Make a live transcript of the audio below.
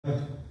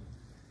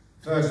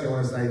Firstly, I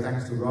want to say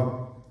thanks to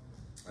Rob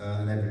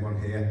and everyone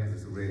here, because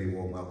it's a really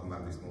warm welcome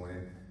back this morning.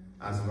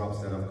 As Rob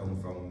said, I've come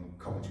from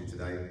Coventry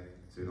today,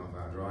 2.5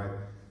 hour drive.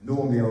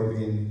 Normally I would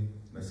be in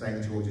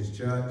St George's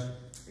Church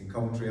in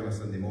Coventry on a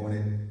Sunday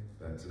morning,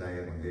 but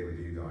today I'm here with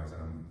you guys,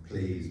 and I'm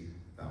pleased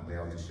that I'll be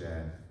able to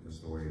share the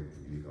story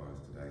with you guys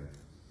today.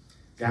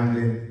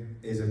 Gambling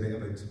is a bit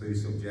of a taboo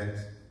subject.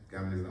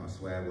 Gambling is not a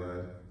swear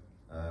word.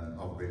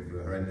 I've been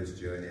through a horrendous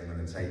journey. I'm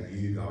going to take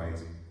you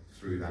guys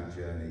through that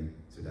journey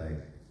today.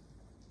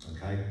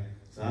 Okay,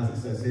 so as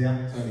it says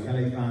here, Tony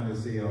Kelly, founder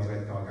and CEO of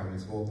Red Card Gambling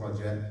Sport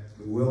Project.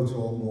 We will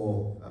talk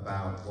more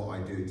about what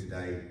I do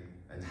today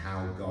and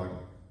how God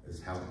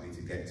has helped me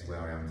to get to where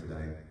I am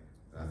today.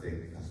 And I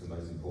think that's the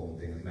most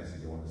important thing, the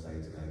message I want to say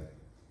today.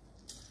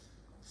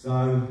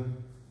 So,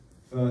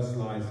 first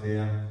slide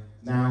here.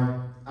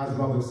 Now, as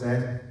Robert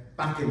said,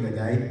 back in the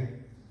day,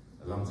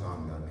 a long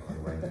time ago, by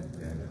the way.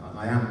 Yeah,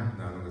 I am.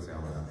 No, I'm not going to say I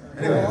am.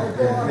 Anyway,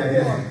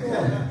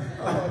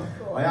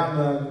 I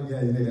am.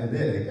 Yeah,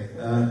 nearly.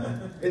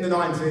 In the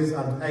 90s,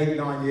 I had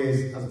 8-9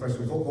 years as a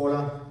professional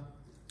footballer.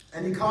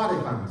 Any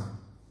Cardiff fans?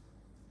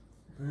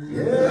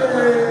 Yay!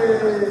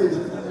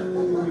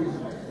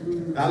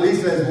 At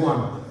least there's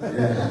one.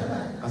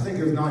 Yeah. I think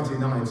it was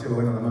 1992. I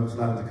went on a month's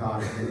loan to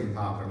Cardiff, Knitting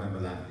Park. I remember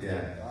that.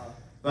 Yeah.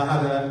 But I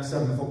had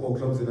 7 football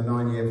clubs in a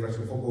 9-year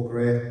professional football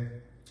career.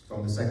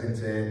 From the second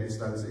tier,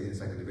 Stoke City in the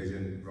second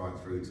division, right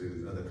through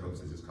to other clubs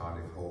such as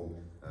Cardiff, Hull,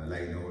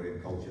 Leyton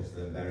Orient,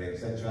 Colchester, Bury,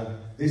 etc.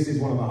 This is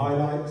one of the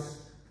highlights.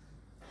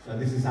 So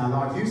this is how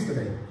life used to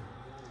be.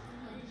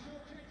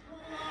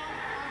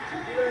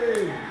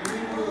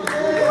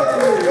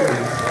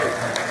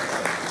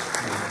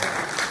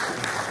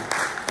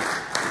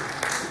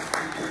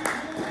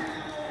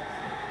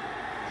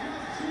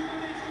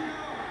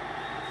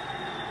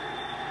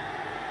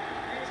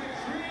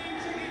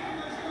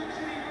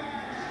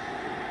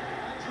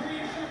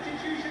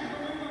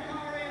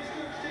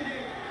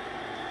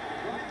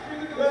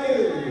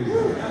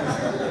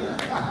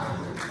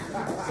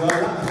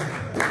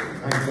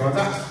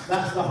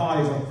 That's the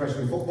highs of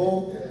professional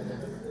football.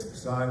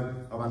 So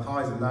I've had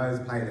highs and lows,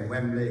 played at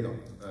Wembley,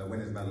 got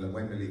winners medal at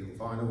Wembley League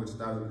final with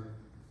Stoke.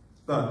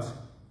 But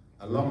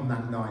along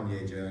that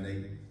 9-year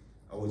journey,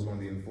 I was one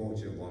of the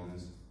unfortunate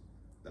ones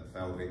that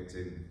fell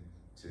victim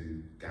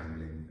to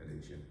gambling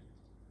addiction.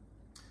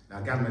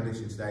 Now, gambling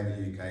addiction today in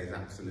the UK is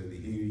absolutely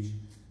huge.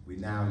 We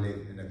now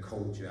live in a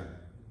culture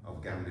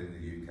of gambling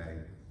in the UK.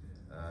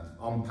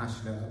 I'm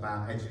passionate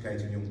about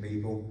educating young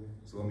people,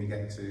 so when we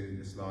get to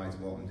the slides,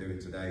 what I'm doing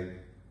today,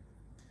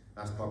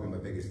 that's probably my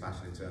biggest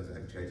passion in terms of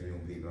educating young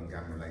people on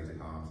gambling-related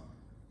harms.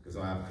 Because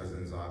I have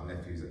cousins, I have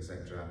nephews,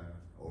 etc.,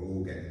 are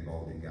all getting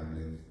involved in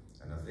gambling,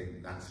 and I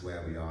think that's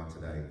where we are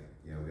today.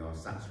 You know, we are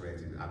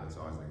saturated with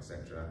advertising,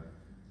 etc.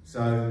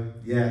 So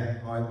yeah,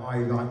 I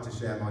like to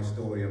share my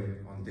story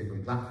on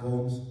different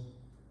platforms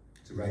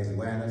to raise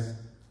awareness,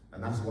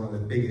 and that's one of the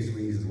biggest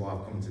reasons why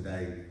I've come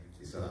today,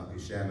 is so that I can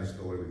share my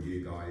story with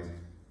you guys,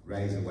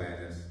 raise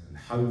awareness, and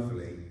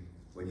hopefully,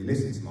 when you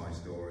listen to my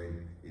story,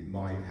 it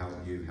might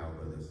help you help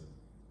others.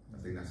 I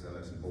think that's the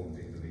most important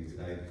thing for me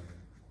today.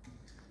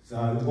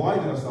 So why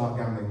did I start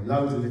gambling?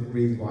 Loads of different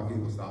reasons why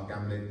people start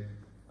gambling.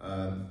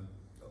 I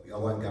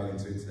won't go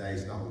into it today,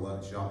 it's not a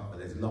workshop, but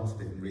there's lots of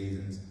different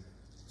reasons.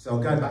 So I'll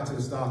go back to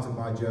the start of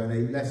my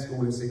journey. Left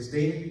school at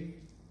 16,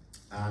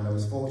 and I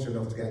was fortunate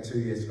enough to get a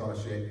 2-year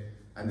scholarship,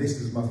 and this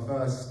was my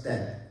first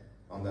step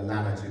on the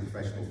ladder to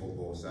professional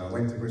football. So I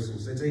went to Bristol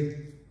City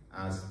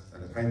as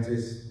an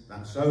apprentice.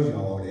 That shows you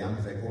how old I am,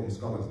 because they call them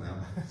scholars now.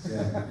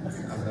 Yeah,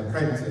 as an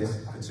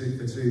apprentice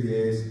for two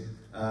years.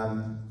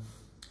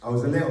 I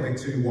was a little bit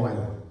too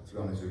wild, to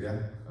be honest with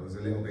you. I was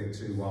a little bit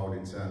too wild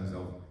in terms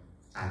of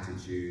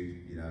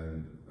attitude. You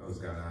know, I was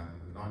going out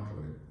with a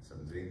nightclub at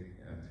 17. You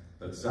know.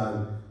 But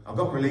so I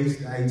got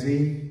released at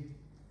 18.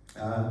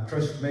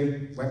 Crushed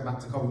me. Went back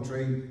to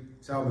Coventry.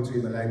 Tail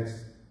between my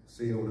legs.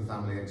 See all the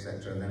family,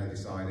 etc. And then I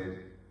decided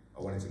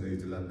I wanted to move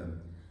to London.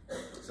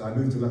 So I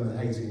moved to London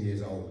at 18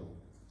 years old,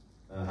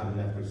 having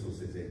left Bristol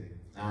City.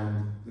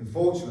 And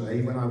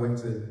unfortunately, when I went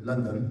to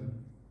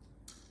London,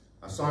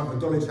 I signed for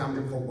Dulwich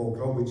Hamlet Football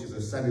Club, which is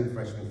a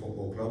semi-professional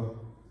football club.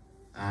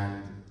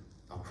 And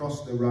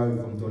across the road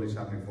from Dulwich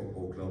Hamlet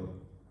Football Club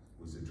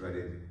was the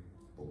dreaded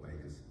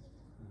bookmakers.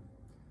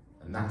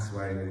 And that's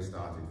where it all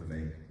started for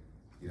me.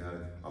 You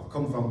know, I've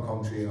come from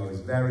Coventry. I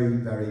was very,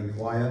 very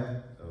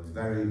quiet. I was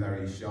very,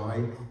 very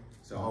shy.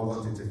 So I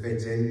wanted to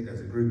fit in.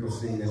 There's a group of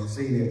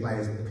senior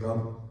players at the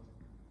club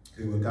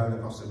who were going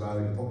across the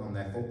road and putting on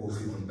their football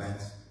season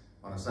bets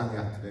on a Saturday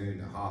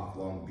afternoon at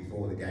 1:30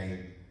 before the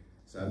game.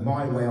 So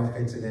my way of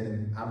fitting in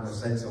and having a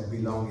sense of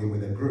belonging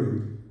with a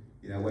group,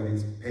 you know, whether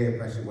it's peer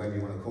pressure, whatever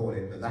you want to call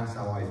it, but that's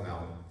how I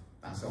felt.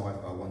 That's how I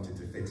felt. I wanted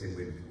to fit in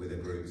with a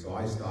group. So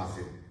I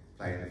started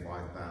playing the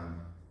 £5,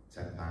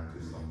 £10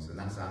 coupons, and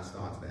that's how I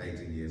started at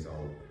 18 years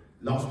old.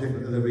 Lots of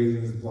different other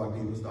reasons why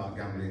people start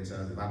gambling, in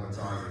terms of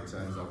advertising, in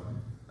terms of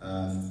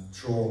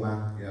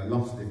trauma, you know,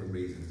 lots of different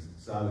reasons.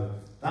 So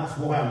that's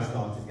why I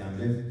started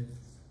gambling.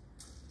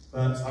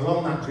 But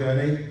along that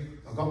journey,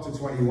 I got to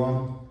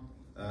 21,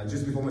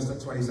 Just before my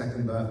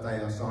 22nd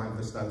birthday, I signed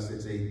for Stoke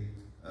City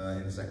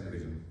in the second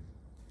division.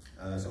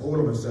 So all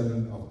of a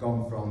sudden, I've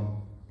gone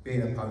from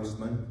being a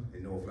postman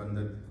in North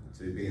London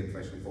to being a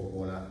professional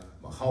footballer.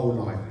 My whole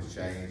life has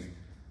changed.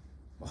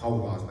 My whole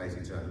life's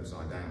basically turned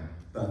upside down.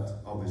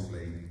 But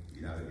obviously,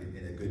 you know,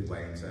 in a good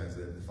way in terms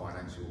of the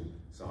financial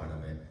side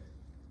of it.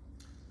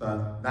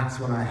 But that's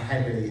when I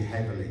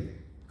heavily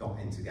got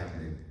into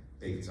gambling,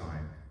 big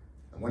time.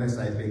 And when I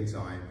say big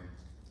time,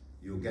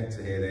 you'll get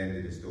to hear the end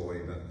of the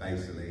story, but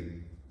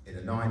basically, in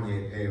a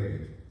 9-year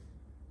period,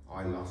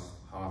 I lost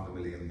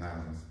 £500,000.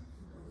 I'm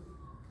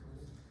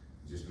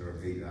just going to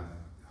repeat that,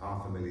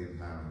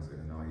 £500,000 in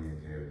a 9-year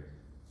period,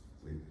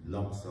 with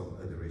lots of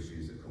other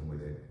issues that come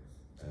with it.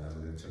 We're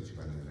going to touch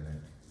upon in a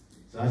minute.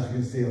 So as you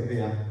can see up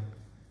here,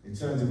 in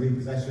terms of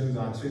repossessions,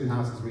 I had 2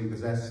 houses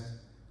repossessed.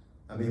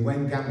 I mean,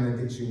 when gambling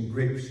addiction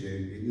grips you,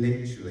 it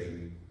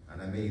literally,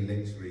 and I mean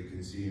literally,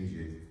 consumes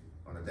you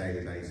on a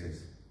daily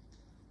basis.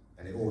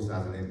 And it also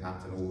has an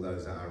impact on all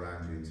those that are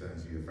around you in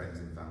terms of your friends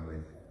and family.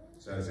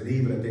 So it's an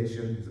evil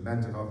addiction, it's a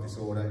mental health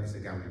disorder, it's a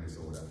gambling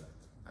disorder,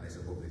 and it's a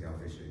public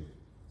health issue.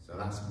 So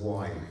that's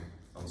why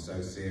I'm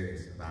so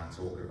serious about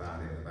talking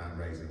about it, about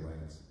raising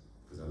awareness.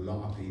 Because a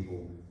lot of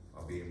people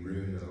are being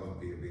ruined and a lot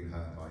of people are being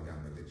hurt by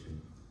gambling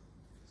addiction.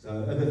 So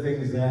other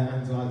things there,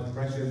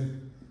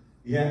 anti-depression.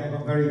 Yeah, I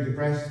got very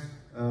depressed.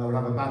 I would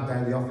have a bad day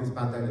in the office,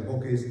 bad day in the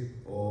bookies,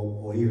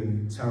 or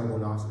even terrible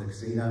nights at the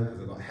casino,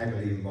 because I got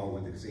heavily involved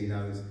with the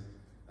casinos.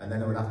 And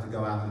then I would have to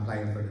go out and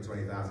play in front of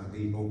 20,000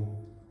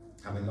 people,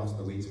 having lost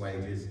the week's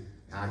wages.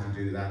 How do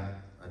you do that?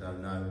 I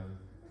don't know.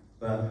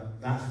 But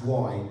that's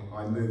why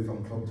I moved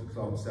from club to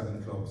club,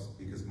 7 clubs,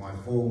 because my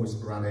form was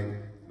sporadic,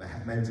 my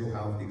mental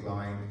health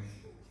declined,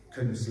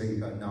 couldn't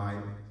sleep at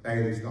night,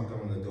 bailiffs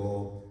knocking on the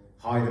door,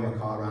 hiding my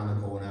car around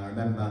the corner. I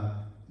remember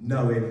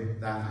knowing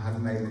that I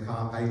hadn't made my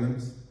car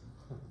payments.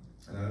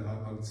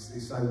 And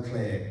it's so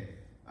clear,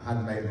 I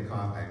hadn't made my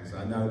car payments, so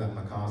I know that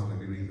my car's going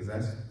to be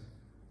repossessed.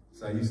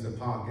 So I used to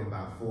park it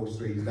about 4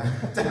 streets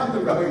down the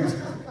road.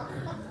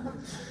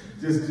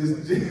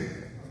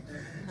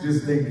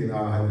 just thinking,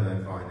 oh, I hope they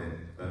don't find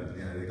it. But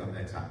you know, they got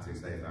their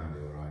tactics, they found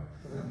it all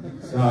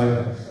right.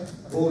 So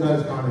all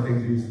those kind of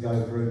things we used to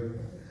go through.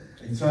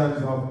 In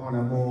terms of, on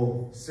a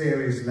more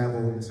serious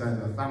level, in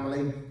terms of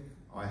family,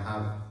 I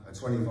have a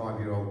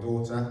 25-year-old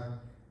daughter.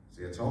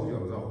 See, I told you I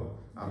was old.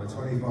 I have a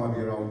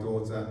 25-year-old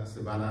daughter,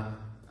 Savannah,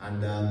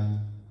 and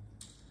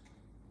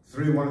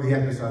through one of the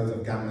episodes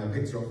of gambling, I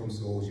picked her up from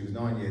school. She was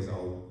 9 years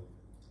old,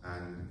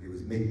 and it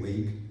was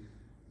midweek,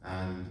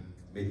 and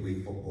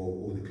midweek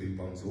football, all the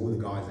coupons, all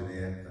the guys in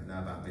here that know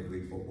about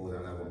midweek football, they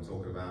know what I'm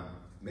talking about,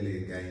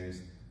 million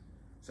games.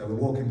 So we're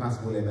walking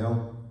past William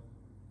Hill,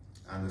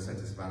 and I said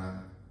to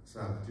Savannah,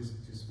 Sav,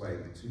 just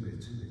wait, 2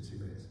 minutes.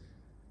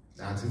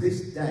 Now to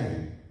this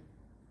day,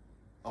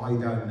 I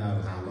don't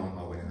know how long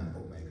I went in that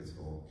bookmakers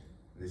for.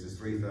 This is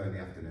 3:30 in the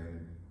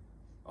afternoon.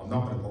 I'm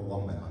not going to put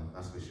 1 bet on,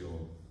 that's for sure.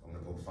 I'm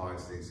going to put 5,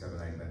 6,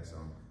 7, 8 bets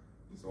on.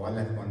 So I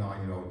left my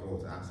 9-year-old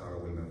daughter outside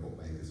of William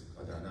bookmakers.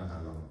 I don't know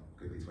how long,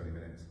 could be 20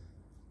 minutes.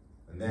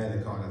 And they're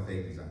the kind of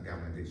things that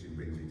gambling addiction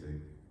brings you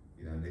to.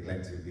 You know,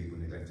 neglecting people,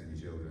 neglecting your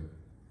children.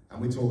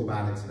 And we talk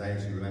about it today,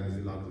 and she remembers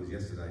it like it was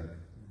yesterday.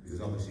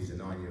 Because obviously she's a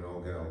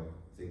 9-year-old girl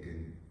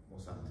thinking,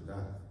 what's happened to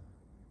dad?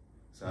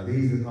 So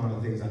these are the kind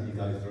of things that you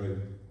go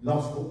through.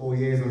 Lost football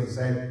years, as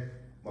I said,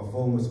 my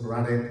form was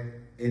sporadic,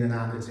 in and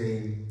out of the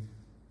team,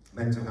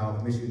 mental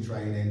health, mission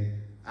training,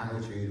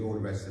 attitude, all the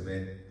rest of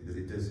it, because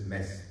it does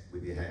mess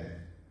with your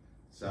head.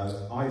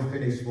 So I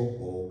finished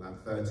football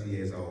at 30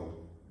 years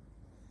old,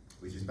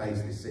 which is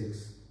basically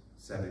 6,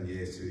 7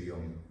 years too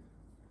young.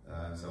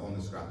 So on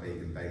the scrap heap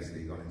and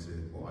basically got into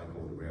what I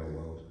call the real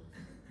world.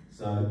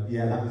 So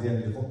yeah, that was the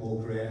end of the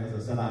football career.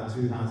 As I said, I had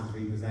 2 houses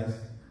repossessed.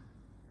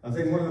 I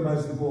think one of the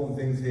most important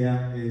things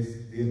here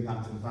is the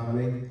impact on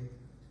family.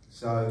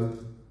 So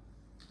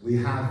we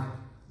have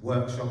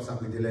workshops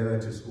that we deliver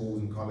to schools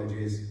and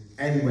colleges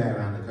anywhere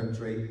around the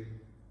country,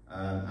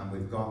 and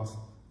we've got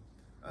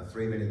a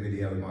 3-minute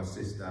video with my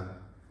sister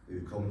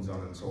who comes on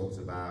and talks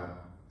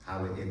about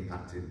how it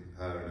impacted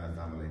her and her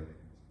family.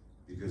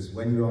 Because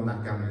when you're on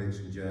that gambling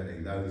addiction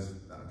journey, those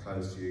that are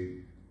close to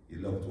you,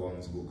 your loved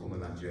ones, will come on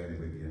that journey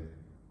with you.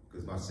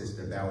 Because my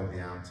sister bailed me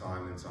out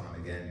time and time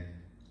again.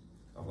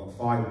 I've got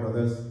 5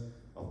 brothers.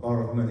 I've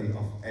borrowed money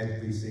off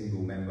every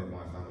single member of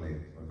my family,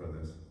 my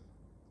brothers.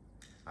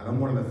 And I'm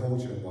one of the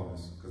fortunate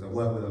ones, because I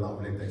work with a lot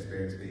of lived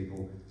experience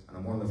people, and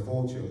I'm one of the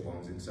fortunate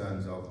ones in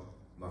terms of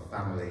my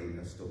family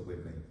has stuck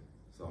with me.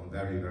 So I'm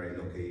very, very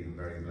lucky and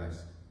very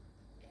blessed.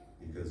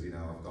 Because, you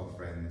know, I've got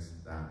friends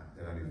that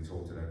they don't even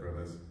talk to their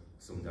brothers,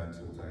 some don't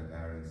talk to their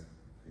parents,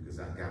 because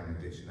that gambling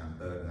addiction, that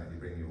burden that you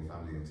bring your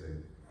family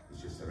into,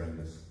 is just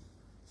horrendous.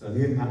 So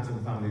the impact on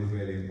the family is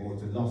really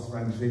important. Lost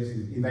friendships,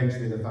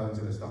 eventually the phone's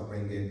going to stop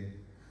ringing.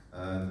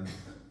 I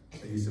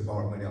used to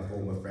borrow money off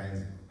all my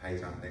friends, pay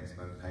back next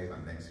month, pay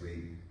back next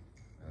week.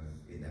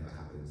 It never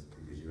happens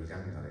because you're a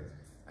gambling addict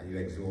and you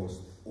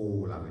exhaust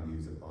all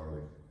avenues of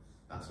borrowing.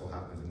 That's what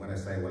happens. And when I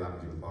say what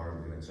happens with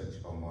borrowing, I'm going to touch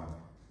upon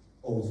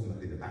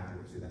ultimately the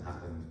bankruptcy that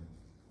happened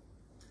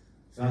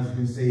So as you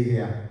can see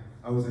here,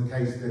 I was a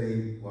case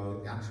study,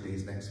 well actually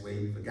it's next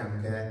week, for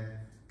GamCare.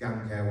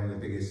 GamCare, one of the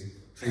biggest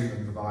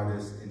treatment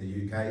providers in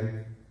the UK.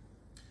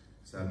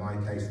 So my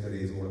case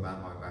study is all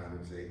about my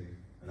bankruptcy.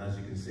 And as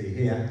you can see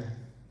here,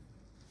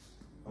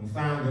 I'm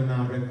founder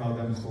now of Redcar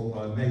Devon's Court.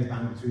 I made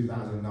bankrupt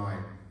 2009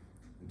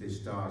 and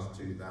discharged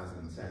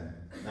 2010.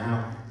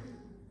 Now,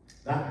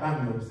 that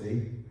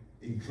bankruptcy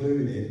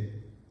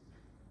included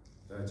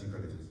 30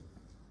 creditors.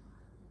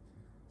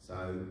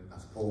 So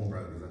that's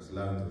pawnbrokers, that's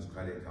loans, that's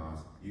credit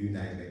cards, you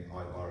name it,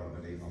 I borrowed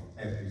money on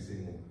every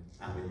single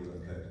avenue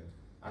I could.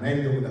 And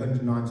ended up with a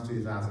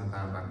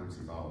 £192,000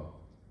 bankruptcy file.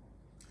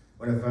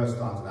 When I first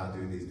started out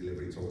doing these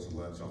delivery talks and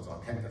workshops,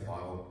 I kept the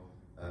file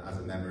as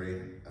a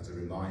memory, as a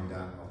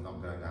reminder of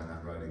not going down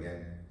that road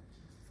again.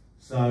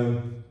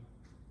 So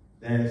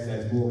there it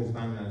says mortgage,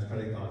 bank loans,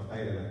 credit cards,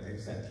 payday loans,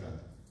 etc.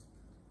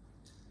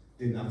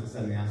 Didn't have to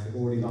sell any assets,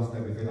 already lost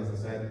everything, as I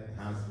said,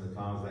 the house and the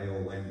cars, they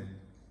all went.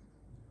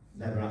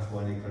 Never asked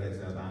for any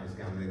creditor about his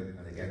gambling,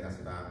 and again, that's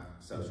about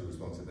social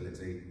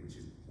responsibility,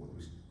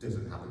 which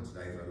doesn't happen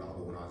today for a lot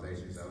of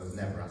organisations. So I was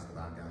never asked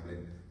about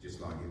gambling,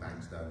 just like your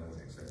banks don't,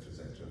 etc.,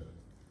 etc.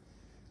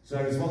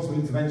 So responsible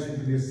intervention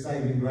can be a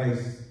saving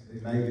grace.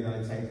 It may be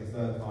that it takes a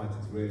third party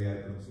to really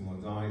open up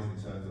someone's eyes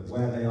in terms of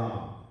where they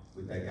are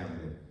with their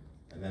gambling,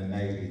 and then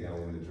maybe they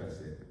will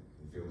address it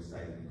and feel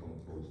safe and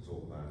comfortable to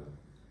talk about it.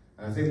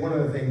 And I think one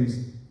of the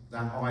things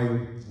that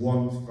I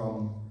want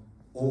from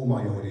all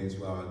my audience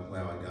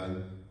where I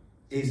go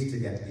is to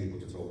get people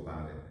to talk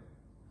about it.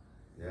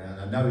 Yeah,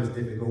 and I know it's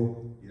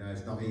difficult, you know,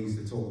 it's not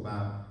easy to talk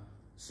about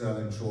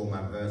certain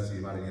trauma, adversity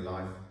you've had in your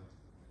life,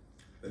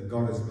 but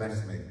God has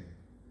blessed me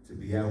to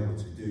be able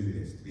to do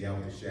this, to be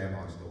able to share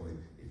my story.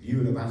 If you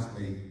would have asked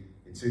me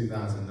in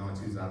 2009,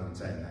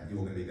 2010 that you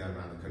were going to be going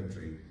around the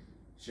country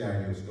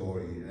sharing your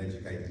story and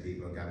educating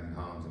people on gambling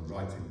harms and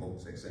writing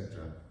books,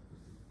 etc.,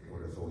 I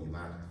would have thought you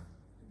mad,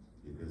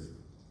 because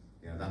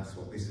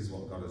this is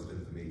what God has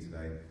done for me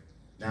today.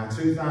 Now,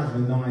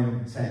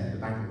 2009-10, the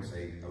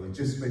bankruptcy, I was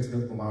just splitting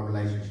up from my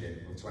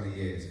relationship of 20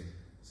 years.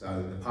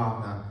 So the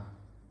partner,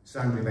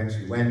 Sandra,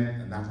 eventually went,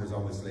 and that was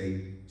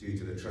obviously due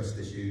to the trust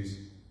issues,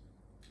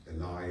 the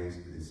lies,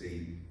 the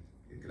deceit.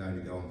 It could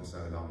only go on for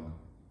so long.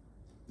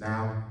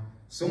 Now,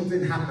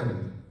 something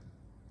happened,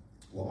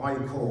 what I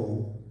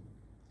call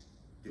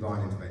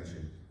divine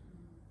intervention,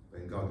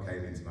 when God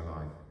came into my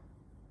life.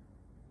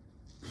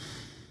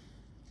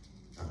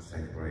 I have to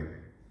take a break.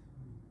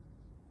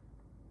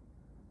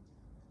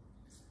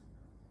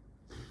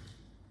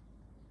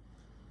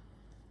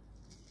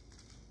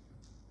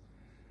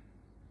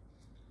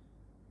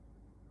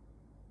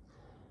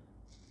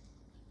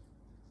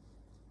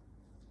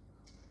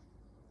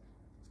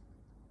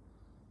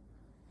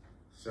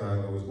 So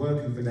I was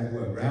working for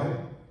Network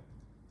Rail,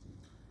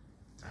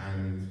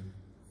 and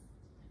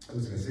I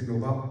was in a signal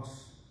box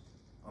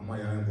on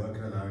my own,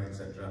 working alone,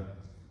 etc.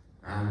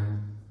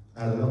 And I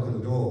had a knock on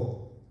the door.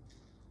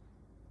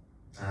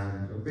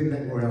 And I've been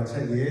at Network Rail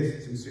 10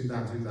 years, since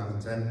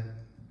 2010,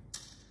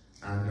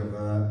 and I've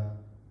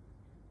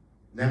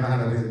never had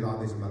a visit like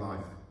this in my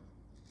life.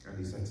 And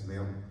he said to me,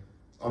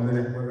 I'm the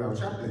Network Rail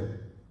chaplain.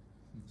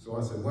 So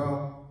I said,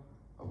 well,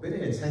 I've been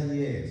here 10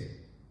 years,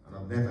 and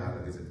I've never had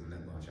a visit from the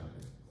Network Rail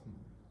chaplain.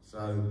 So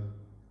I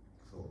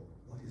thought,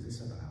 what is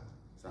this about?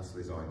 So asked for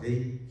his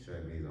ID,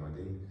 showed me his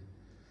ID.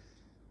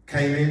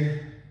 Came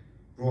in,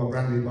 brought a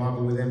brand new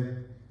Bible with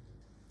him.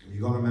 And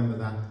you've got to remember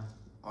that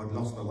I'd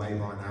lost my way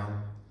by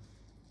now,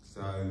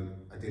 so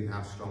I didn't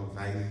have strong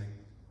faith.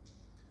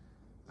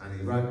 And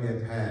he wrote me a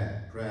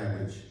prayer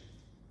which,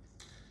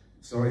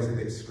 sorry it's a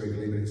bit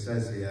scriggly, but it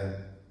says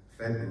here,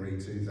 February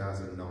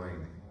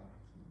 2009.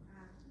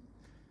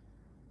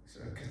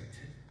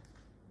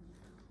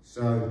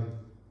 So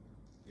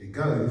it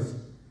goes,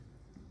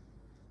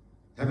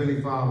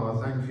 Heavenly Father,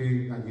 I thank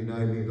you that you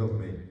know me and love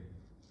me.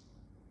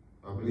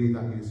 I believe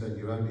that you sent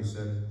your only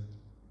Son,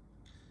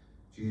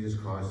 Jesus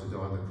Christ, to die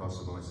on the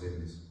cross for my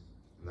sins,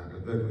 and that the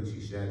blood which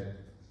he shed,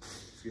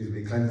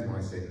 cleansed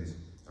my sins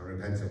and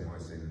repent of my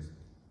sins.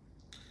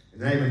 In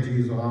the name of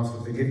Jesus, I ask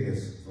for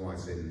forgiveness for my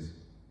sins.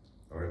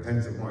 I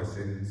repent of my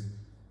sins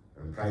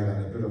and pray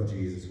that the blood of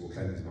Jesus will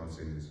cleanse my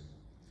sins.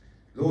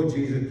 Lord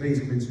Jesus, please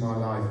come into my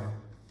life,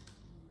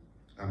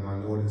 and my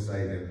Lord and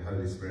Saviour,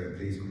 Holy Spirit,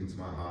 please come into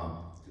my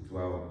heart to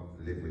dwell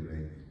and live with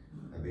me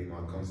and be my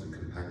constant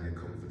companion,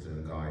 comforter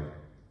and guide.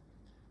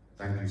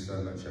 Thank you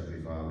so much,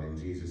 Heavenly Father, in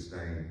Jesus'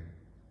 name,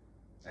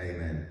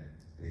 amen.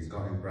 And he's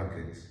got in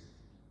brackets,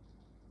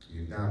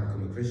 you've now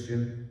become a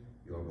Christian,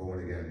 you are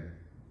born again.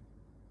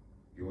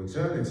 Your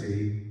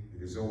eternity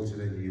is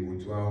exalted, and you will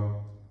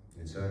dwell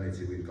in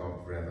eternity with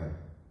God forever.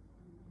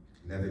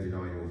 Never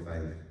deny your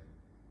faith.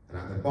 And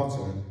at the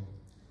bottom,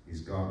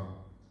 he's got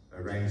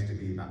arranged to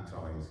be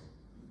baptized.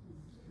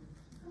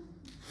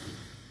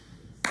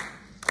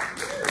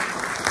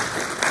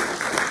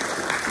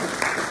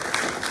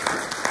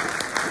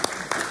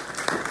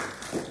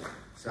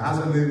 So as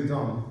I moved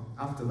on,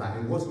 after that,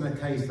 it wasn't a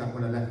case that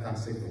when I left that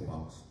signal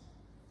box,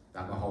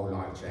 that my whole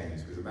life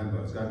changed. Because remember,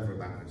 I was going for a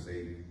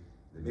bankruptcy,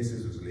 the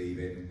missus was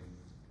leaving,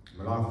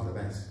 My life was a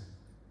mess.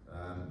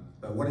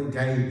 But what it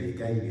gave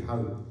me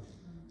hope.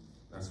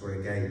 That's what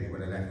it gave me.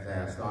 When I left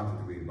there, I started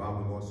to read the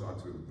Bible more,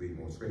 started to read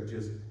more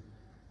scriptures,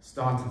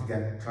 started to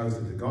get closer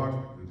to God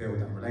and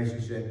build that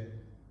relationship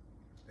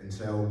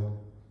until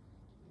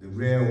the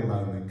real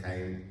moment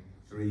came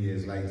 3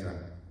 years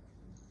later,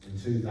 in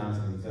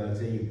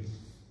 2013.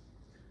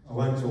 I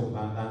won't talk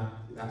about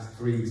that. That's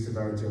 3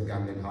 severity of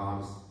gambling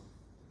harms,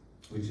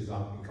 which is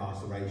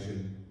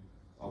incarceration,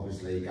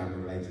 obviously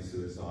gambling-related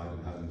suicide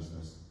and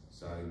homelessness.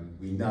 So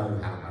we know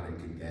how bad it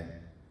can get.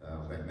 I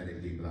bet many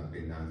people have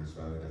been down this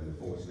road, and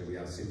unfortunately we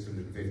have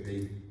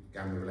 650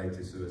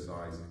 gambling-related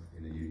suicides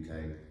in the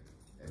UK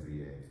every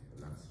year,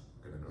 and that's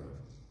going to grow.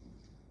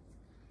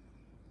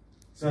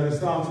 So the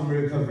start of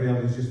recovery I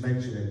was just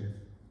mentioning.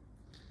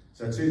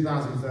 So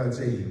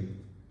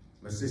 2013,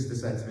 my sister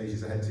said to me,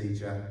 she's a head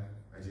teacher,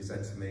 and she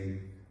said to me,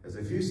 there's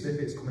a few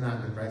snippets coming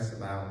out in the press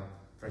about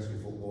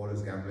freshman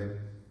footballers gambling.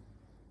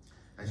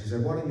 And she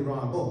said, why don't you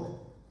write a book?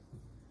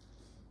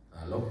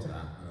 And I looked at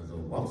that and I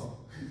thought, what?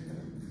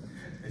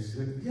 And she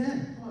said, yeah,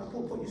 write a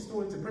book, put your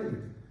story to print.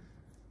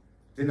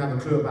 Didn't have a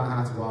clue about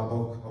how to write a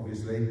book,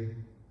 obviously.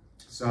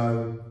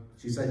 So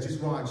she said, just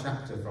write a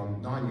chapter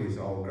from 9 years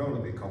old, growing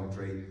up in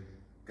Coventry,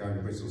 going to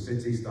Bristol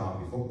City,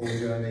 start your football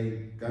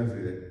journey, going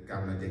through the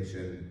gambling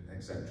addiction,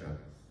 etc.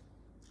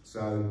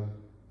 So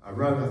I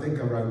think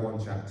I wrote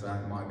 1 chapter,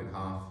 it might have been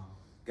half,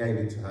 gave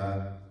it to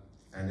her,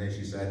 and then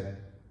she said,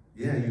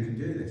 yeah, you can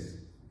do this.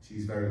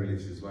 She's very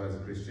religious as well as a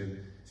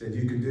Christian. Said,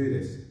 you can do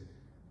this.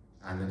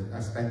 And I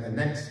spent the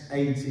next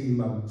 18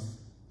 months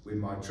with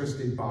my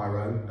trusted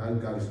biro, no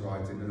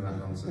ghostwriting, none of that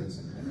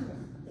nonsense,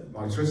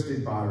 my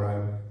trusted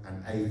biro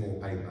and A4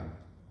 paper.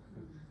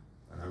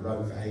 And I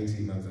wrote for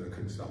 18 months and I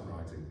couldn't stop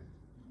writing.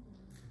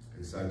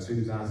 And so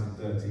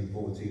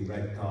 2013-14,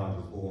 Red Card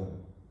was born.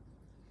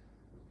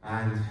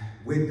 And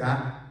with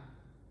that,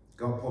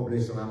 got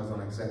published on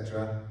Amazon,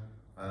 etc.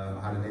 I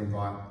had an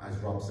invite, as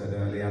Rob said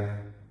earlier,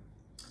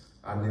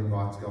 I had an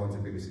invite to go on to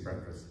BBC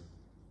Breakfast.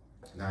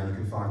 Now you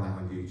can find that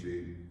on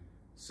YouTube.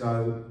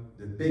 So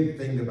the big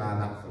thing about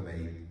that for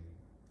me,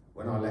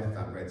 when I left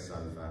that red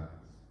sofa,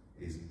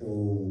 is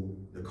all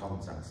the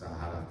contacts that I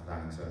had after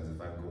that in terms of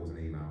phone calls and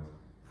emails.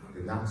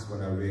 And that's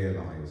when I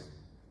realised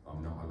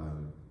I'm not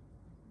alone.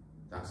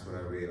 That's when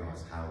I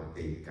realised how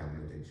big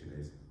gambling addiction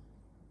is.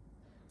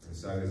 And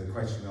so there's a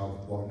question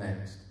of what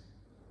next.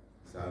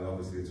 So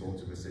obviously I talked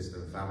to my sister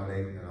and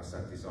family, and I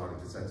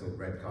decided to set up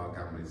Red Card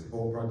Gambling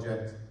Support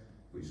Project,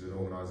 which is an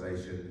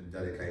organisation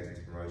dedicated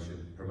to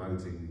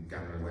promoting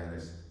gambling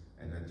awareness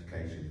and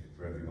education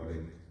for everybody.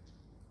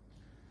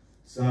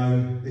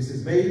 So this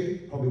is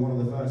me, probably one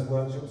of the first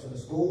workshops at the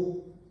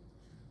school.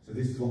 So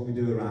this is what we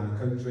do around the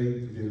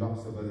country. We do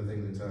lots of other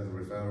things in terms of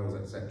referrals,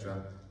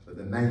 etc. But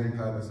the main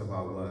purpose of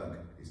our work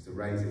is to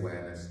raise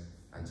awareness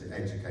and to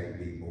educate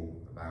people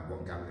about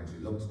what gambling actually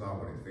looks like,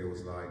 what it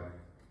feels like,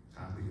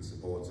 how we can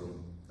support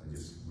them, and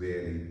just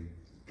really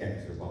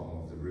get to the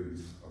bottom of the root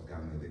of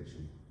gambling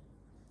addiction.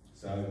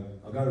 So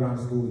I go around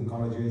schools and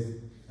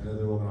colleges and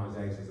other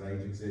organisations and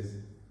agencies.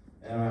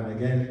 There I am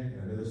again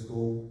in another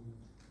school.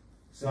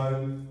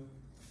 So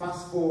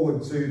fast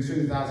forward to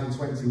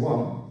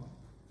 2021,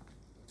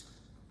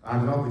 I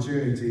had an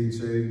opportunity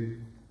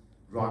to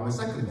write my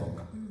second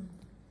book.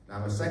 Now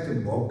my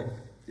second book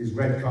is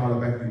Red Card, I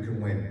Bet You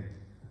Can Win.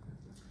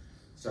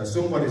 So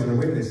somebody's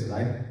going to win this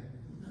today.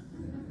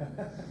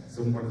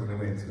 Somebody's going to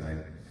win today.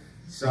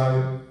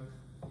 So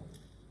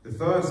the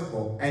first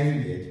book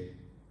ended,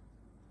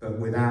 but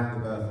without the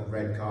birth of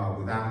Red Card,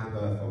 without the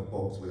birth of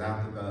books,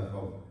 without the birth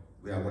of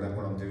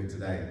what I'm doing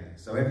today.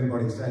 So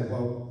everybody said,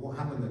 well, what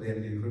happened at the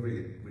end of your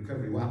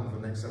recovery? What happened for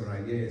the next 7 or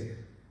 8 years?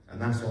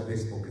 And that's what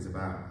this book is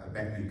about. I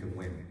bet you can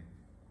win.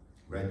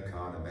 Red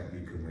Card, I bet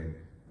you can win.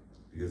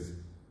 Because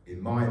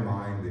in my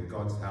mind, with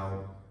God's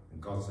help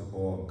and God's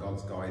support and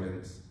God's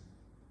guidance,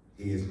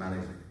 He has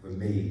managed for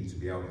me to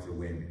be able to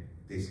win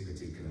this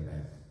particular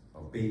bet.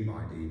 I've beat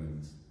my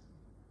demons.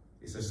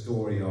 It's a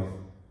story of,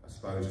 I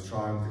suppose,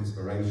 triumph,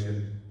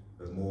 inspiration,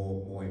 but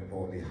more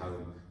importantly,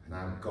 hope, and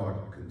how God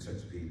can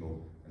touch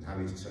people and how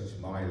He's touched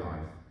my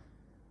life.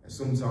 And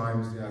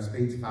sometimes, I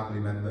speak to family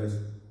members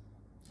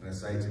and I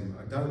say to them,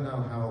 I don't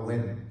know how I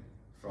went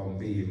from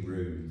being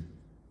rude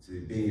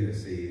to being a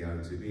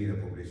CEO, to being a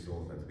published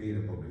author, to being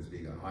a public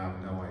speaker. I have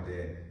no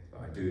idea,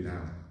 but I do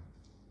now.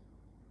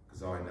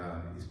 Because I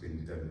know it's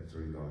been done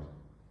through God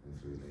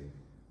and through me.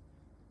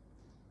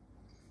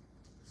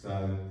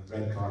 So,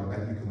 Red Card, I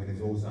Bet You Can Win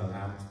is also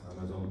out on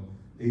Amazon.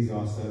 These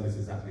are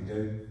services that we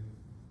do.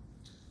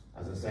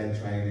 As I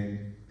said,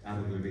 training,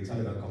 and we're going to be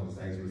telephone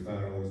conversations,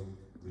 referrals.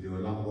 We do a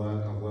lot of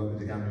work. I've worked with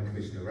the Gambling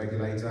Commissioner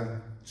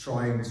Regulator,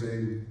 trying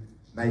to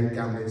make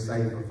gambling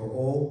safer for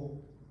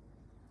all.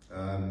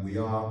 We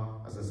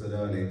are, as I said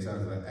earlier, in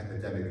terms of an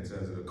epidemic, in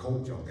terms of the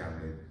culture of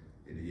gambling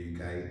in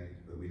the UK,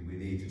 but we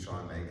need to try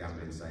and make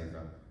gambling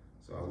safer.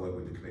 So I work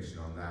with the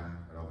Commissioner on that,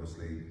 and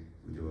obviously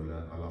we do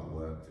a lot of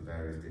work to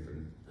various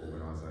different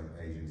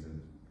organisations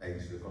and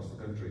agencies across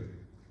the country.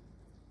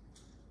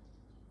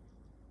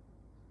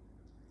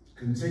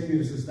 continue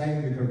to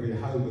sustain recovery,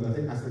 hope, and I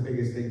think that's the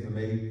biggest thing for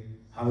me,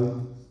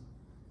 hope.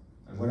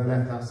 And when I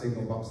left that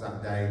signal box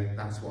that day,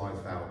 that's what I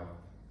felt.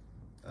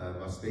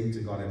 I speak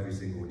to God every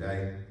single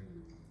day.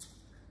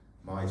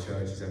 My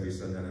church is every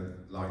Sunday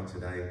like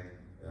today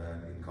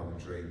in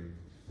Coventry,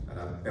 and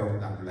I've built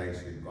that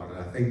relationship with God. And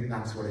I think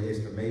that's what it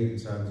is for me in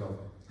terms of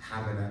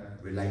having a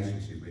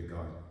relationship with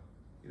God.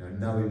 You know,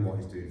 knowing what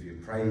He's doing for you,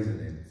 praising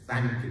Him,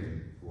 thanking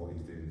Him for what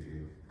He's doing for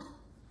you.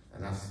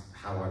 And that's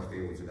how I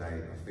feel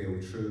today. I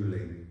feel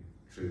truly,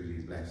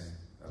 truly blessed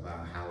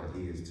about how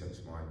He has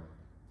touched my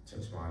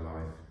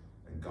life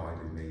and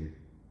guided me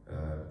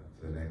for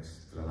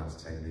the last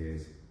 10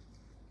 years.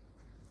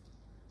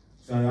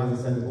 So as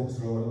I said, the books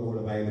are all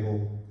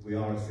available. We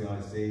are a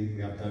CIC.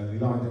 We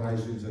like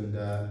donations and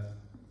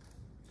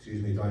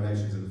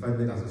donations and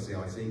funding as a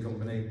CIC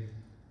company.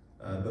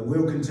 But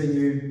we'll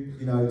continue,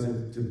 you know,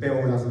 to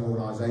build as an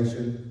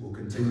organisation. We'll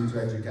continue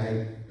to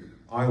educate.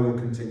 I will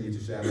continue to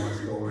share my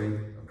story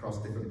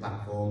across different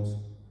platforms.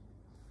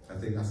 I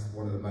think that's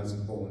one of the most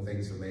important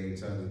things for me in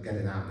terms of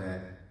getting out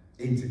there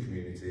into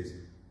communities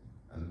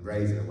and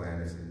raising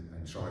awareness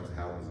and trying to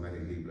help as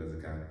many people as I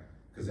can.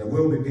 Because there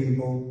will be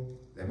people,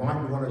 there might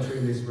be one or two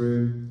in this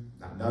room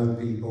that know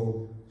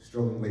people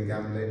struggling with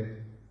gambling.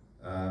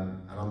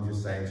 And I'm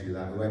just saying to you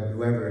that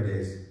whoever it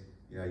is,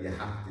 you know, you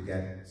have to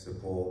get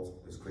support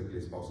as quickly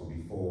as possible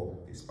before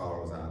it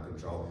spirals out of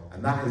control.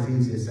 And that is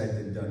easier said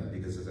than done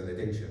because it's an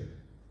addiction.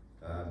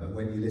 But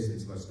when you listen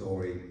to my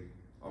story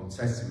on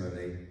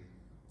testimony,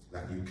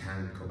 that you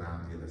can come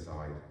out the other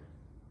side.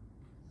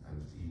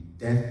 And you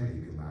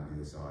definitely come out the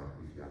other side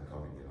if you have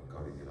God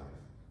in your life.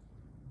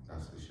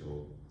 That's for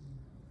sure.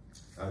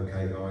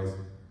 Okay, guys.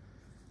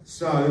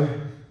 So,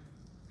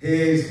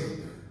 here's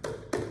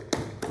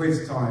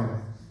quiz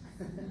time.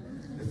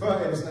 It's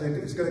going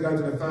to go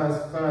to the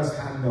first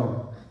hand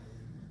up.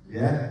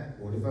 Yeah?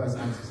 Or the first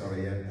answer,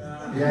 sorry,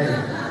 yeah.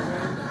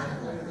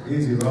 Yeah.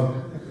 Easy, Rob.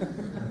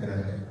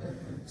 Okay.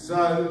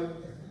 So,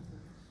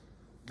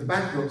 the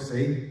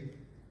bankruptcy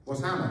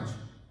was how much?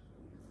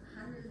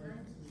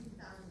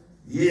 192,000.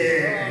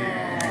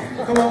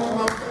 Yeah! Come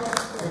on.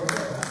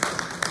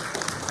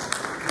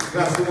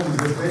 That's the ones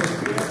listening.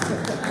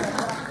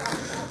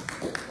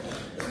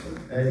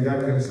 There you go,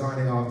 we're going to sign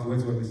it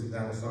afterwards. When we sit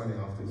down, we'll sign it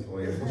afterwards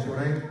for you. What's your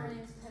name? My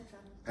name's Petra.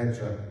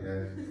 Petra,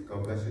 yeah.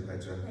 God bless you,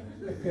 Petra.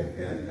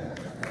 Yeah.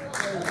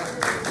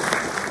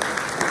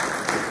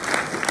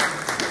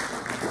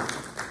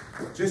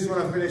 Just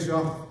want to finish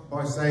off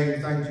by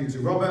saying thank you to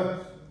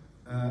Robert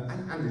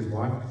and his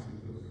wife.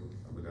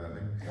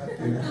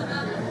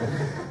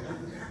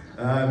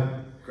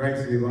 Great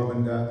to see you, Rob,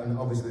 and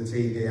obviously the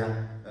team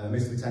here,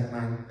 Mr.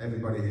 Techman,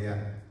 everybody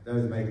here,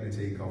 those making the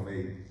tea,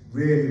 coffee.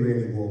 Really,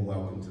 really warm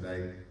welcome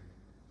today.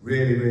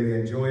 Really, really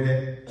enjoyed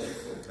it.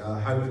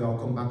 Hopefully I'll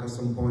come back at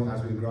some point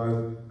as we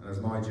grow and as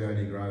my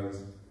journey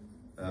grows.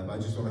 But I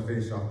just want to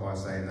finish off by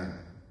saying that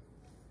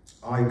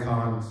I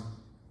can't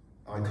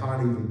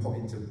even put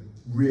into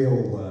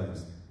real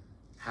words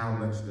how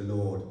much the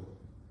Lord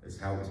has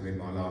helped me in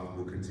my life and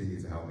will continue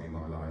to help me in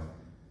my life.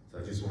 So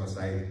I just want to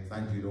say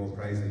thank you, Lord,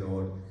 praise the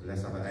Lord.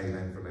 Let's have an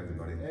amen from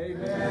everybody.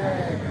 Amen.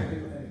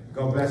 Amen.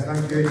 God bless,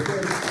 thank you.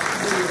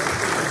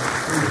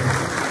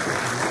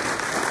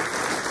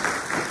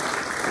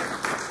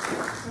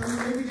 So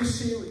maybe just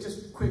share it just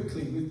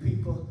quickly with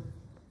people.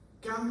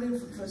 Gambling,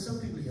 for some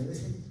people here, they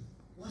think,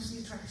 what's the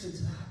attraction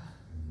to that?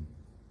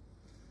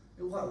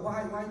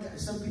 Why get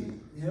some people,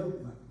 you know,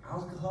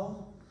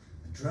 alcohol,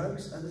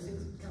 drugs, other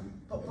things,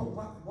 but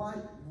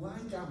why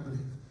gambling?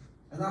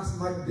 And that's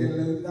might be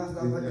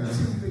that's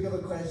too big of a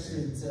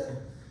question to...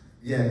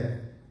 Yeah,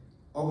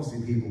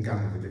 obviously people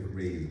gamble for different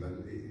reasons, but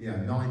you know,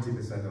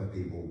 90% of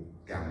people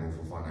gamble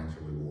for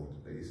financial reward.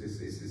 It's as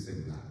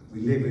simple as that.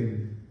 We live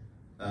in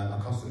a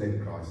cost of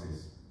living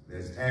crisis.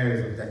 There's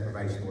areas of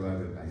deprivation all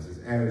over the place. There's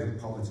areas of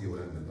poverty all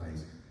over the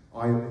place.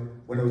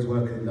 When I was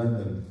working in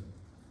London,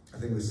 I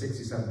think it was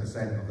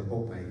 67% of the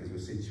bookmakers were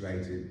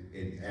situated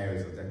in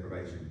areas of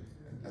deprivation.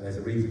 And there's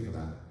a reason for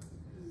that.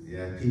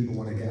 Yeah, people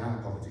want to get out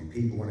of poverty,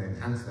 people want to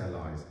enhance their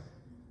lives.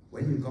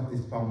 When you've got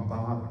this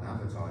bombardment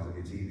advertising on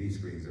your TV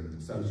screens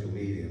and social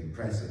media and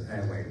press and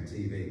airwave and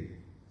TV,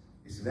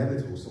 it's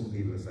inevitable some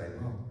people are saying,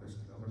 well,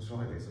 I'm going to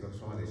try this, I'm going to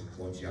try this.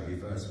 Once you have your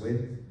first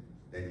win,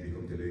 then you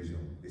become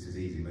delusional. This is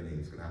easy money,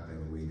 it's going to happen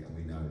every week, and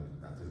we know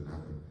that doesn't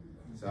happen.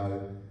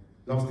 So,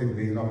 lots of different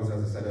reasons,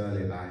 as I said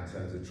earlier, about in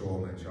terms of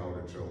trauma and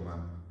childhood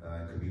trauma.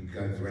 It could be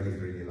going through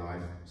anything in your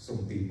life.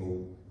 Some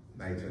people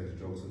may turn to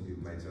drugs, some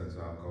people may turn to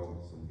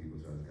alcohol, some people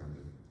turn to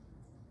gambling.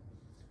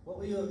 What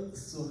were your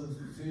sort of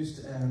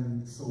first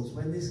thoughts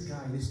when this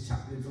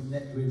chaplain from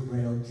Network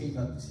Rail came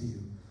up to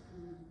you,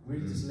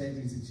 really just led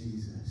you to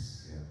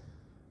Jesus? Yeah.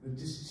 But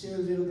just share a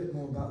little bit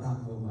more about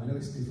that moment. I know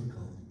it's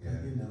difficult, yeah.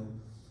 But, you know,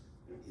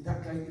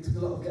 that guy, it took a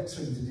lot of guts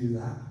for him to do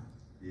that.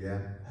 Yeah.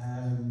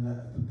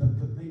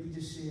 But maybe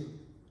just share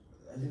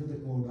a little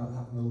bit more about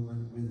that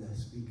moment with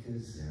us,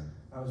 because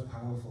that was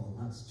powerful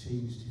and that's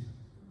changed you.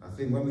 I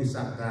think when we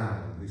sat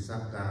down for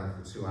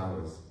 2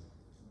 hours,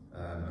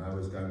 and I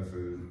was going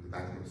through the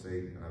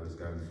bankruptcy, and I was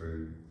going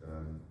through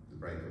the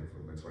breakup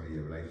from a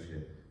 20-year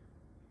relationship.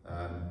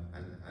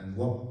 And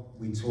what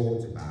we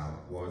talked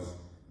about was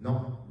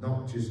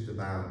not just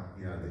about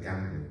the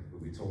gambling,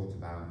 but we talked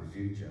about the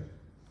future,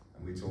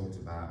 and we talked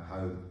about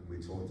hope. We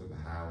talked about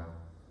how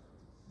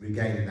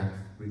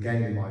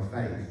regaining my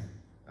faith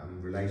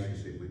and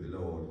relationship with the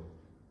Lord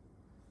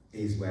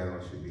is where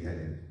I should be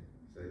heading.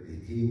 So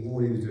all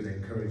he was doing,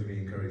 encouraged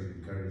me.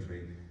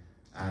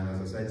 And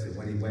as I said to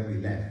him, when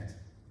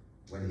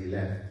he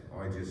left,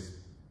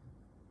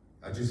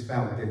 I just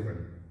felt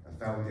different. I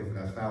felt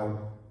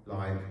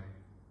like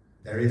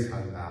there is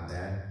hope out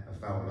there. I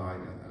felt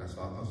like, and I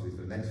started, obviously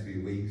for the next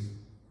few weeks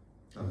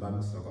and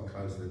months, I got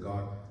closer to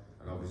God.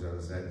 And obviously,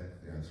 as I said,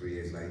 3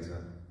 years later,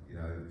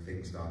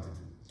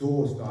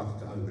 doors started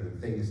to open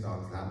and things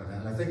started to happen.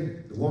 And I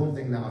think the one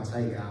thing that I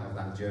take out of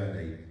that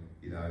journey,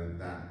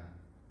 that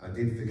I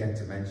did forget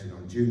to mention,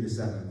 on June the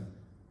 7th,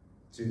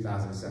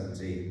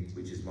 2017,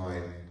 which is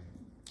my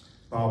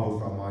Bible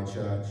from my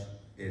church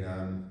in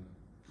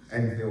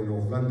Enfield,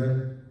 North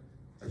London.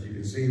 As you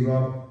can see,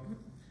 Rob,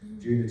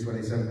 June the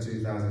 27th,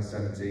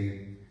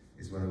 2017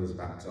 is when I was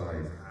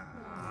baptised.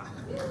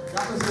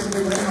 That was going to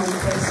be my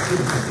question.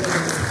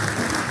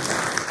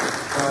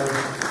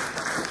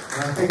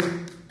 And I think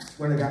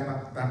when I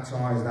got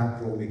baptised, that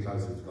brought me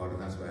closer to God,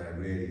 and that's where I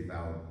really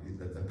felt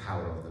the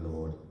power of the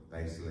Lord,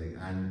 basically.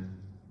 And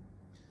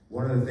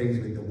one of the things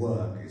with the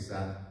work is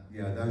that,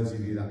 those of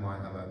you that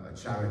might have a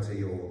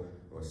charity or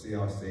a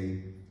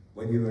CRC,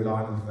 when you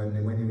rely on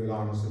funding, when you rely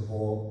on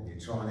support, and you're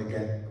trying to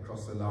get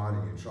across the line,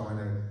 and you're trying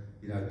to,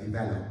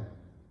 develop,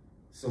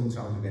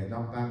 sometimes you get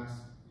knockbacks,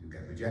 you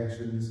get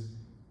rejections,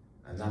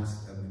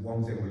 and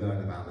one thing we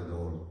learned about the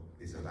Lord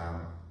is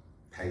about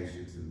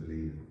patience and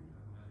believing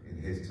in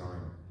His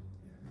time.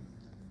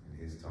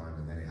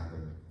 And then it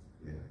happened.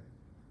 Yeah.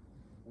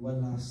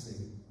 One last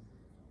thing.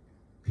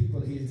 People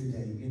here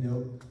today,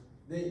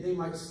 they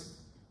might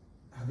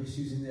have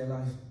issues in their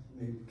life,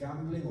 maybe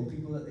gambling or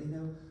people that they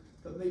know,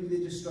 but maybe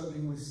they're just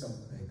struggling with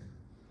something.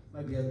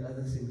 Maybe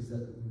other things,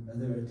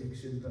 other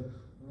addictions, but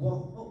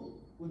what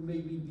would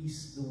maybe be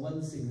the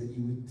one thing that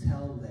you would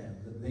tell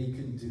them that they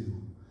can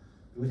do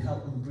that would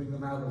help them bring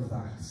them out of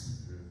that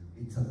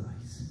into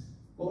light?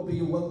 What would be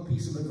your one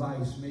piece of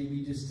advice,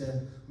 maybe just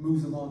to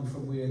move them on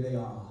from where they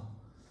are?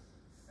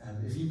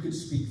 If you could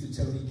speak to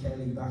Tony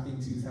Kelly back in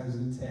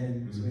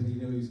 2010, when he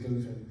was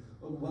going through,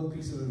 one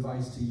piece of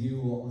advice to you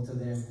or to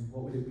them,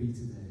 what would it be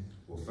today?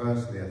 Well,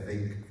 firstly, I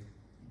think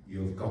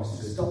you've got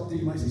to stop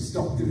doing that.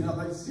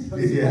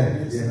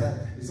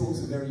 It's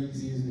also very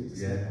easy, isn't it?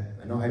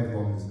 Yeah, and not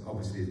everyone's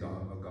obviously got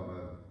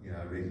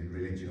a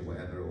religion or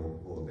whatever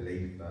or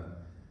belief,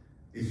 but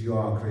if you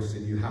are a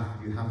Christian, you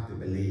have to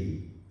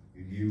believe.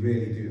 You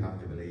really do have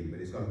to believe, but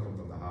it's got to come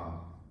from the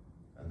heart,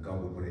 and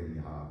God will put it in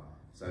your heart.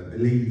 So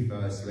believe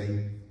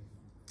firstly,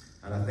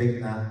 and I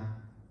think that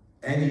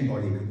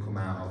anybody can come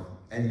out of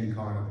any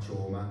kind of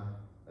trauma,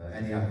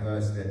 any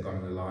adversity they've gone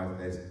in their life.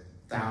 There's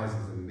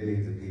thousands and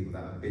millions of people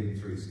that have been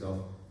through stuff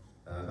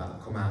that have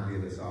come out the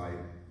other side.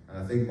 And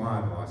I think my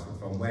advice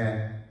from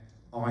where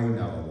I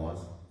know I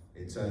was,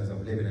 in terms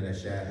of living in a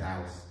shared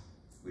house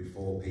with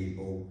 4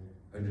 people,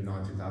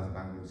 192,000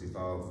 bankruptcy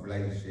file,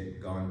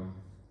 relationship gone,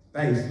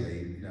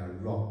 basically,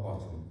 rock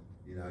bottom,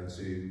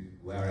 to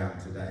where I am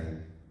today.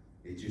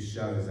 It just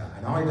shows that.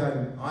 And I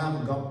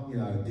haven't got,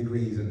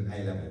 degrees and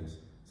A-levels.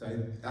 So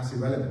that's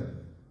irrelevant.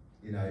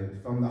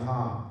 From the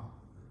heart,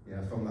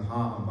 from the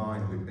heart and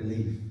mind with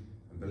belief,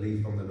 and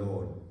belief from the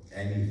Lord,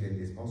 anything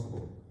is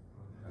possible.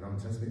 And I'm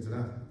testing to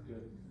that.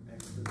 Good.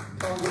 Excellent.